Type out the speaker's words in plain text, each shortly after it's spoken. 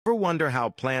Ever wonder how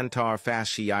plantar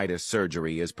fasciitis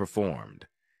surgery is performed?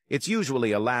 It's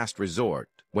usually a last resort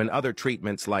when other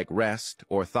treatments like rest,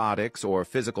 orthotics, or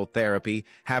physical therapy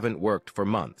haven't worked for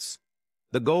months.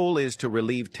 The goal is to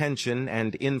relieve tension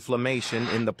and inflammation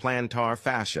in the plantar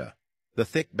fascia, the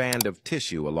thick band of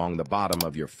tissue along the bottom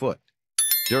of your foot.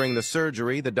 During the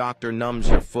surgery, the doctor numbs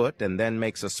your foot and then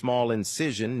makes a small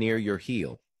incision near your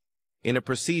heel. In a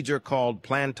procedure called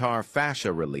plantar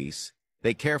fascia release,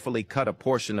 they carefully cut a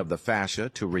portion of the fascia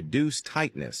to reduce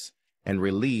tightness and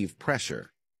relieve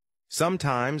pressure.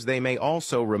 Sometimes they may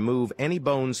also remove any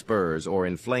bone spurs or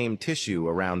inflamed tissue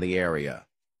around the area.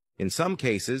 In some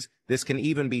cases, this can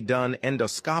even be done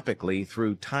endoscopically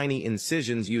through tiny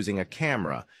incisions using a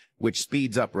camera, which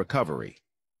speeds up recovery.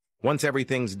 Once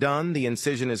everything's done, the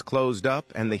incision is closed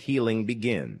up and the healing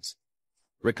begins.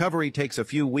 Recovery takes a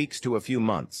few weeks to a few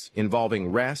months,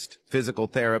 involving rest, physical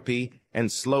therapy,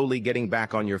 and slowly getting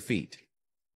back on your feet.